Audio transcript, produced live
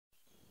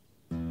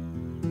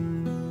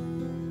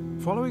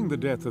Following the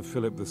death of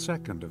Philip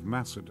II of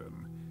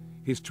Macedon,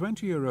 his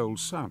 20-year-old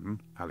son,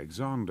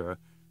 Alexander,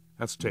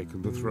 has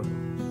taken the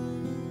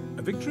throne.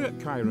 A victory at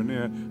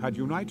Chaeronea had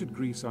united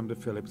Greece under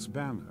Philip's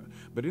banner,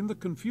 but in the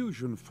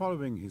confusion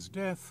following his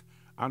death,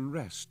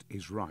 unrest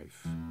is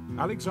rife.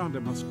 Alexander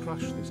must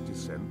crush this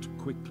dissent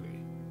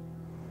quickly.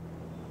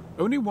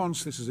 Only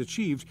once this is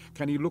achieved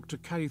can he look to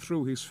carry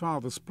through his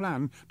father's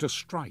plan to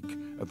strike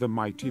at the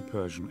mighty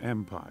Persian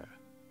Empire.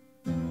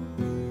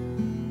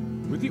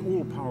 With the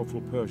all-powerful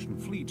Persian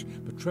fleet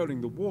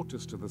patrolling the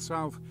waters to the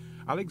south,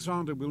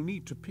 Alexander will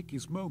need to pick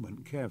his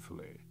moment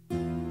carefully.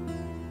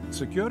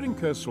 Securing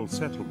coastal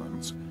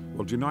settlements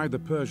will deny the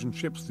Persian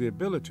ships the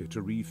ability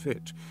to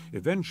refit,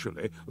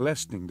 eventually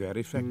lessening their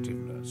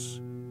effectiveness.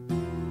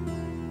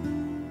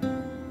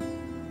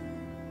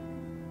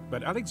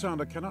 But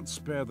Alexander cannot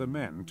spare the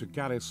men to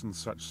garrison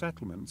such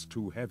settlements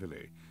too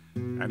heavily,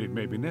 and it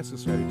may be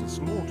necessary to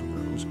slaughter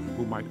those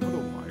who might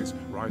otherwise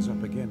rise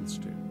up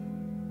against him.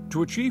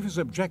 To achieve his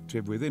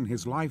objective within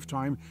his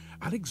lifetime,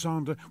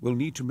 Alexander will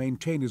need to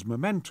maintain his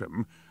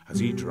momentum as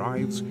he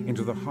drives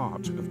into the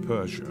heart of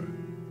Persia.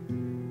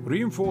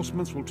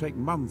 Reinforcements will take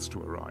months to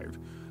arrive,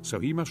 so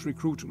he must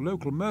recruit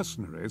local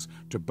mercenaries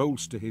to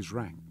bolster his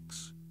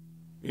ranks.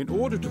 In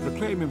order to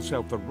proclaim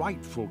himself the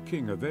rightful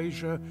king of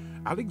Asia,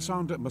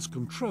 Alexander must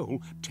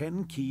control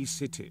 10 key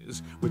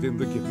cities within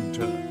the given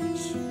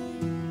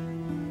terms.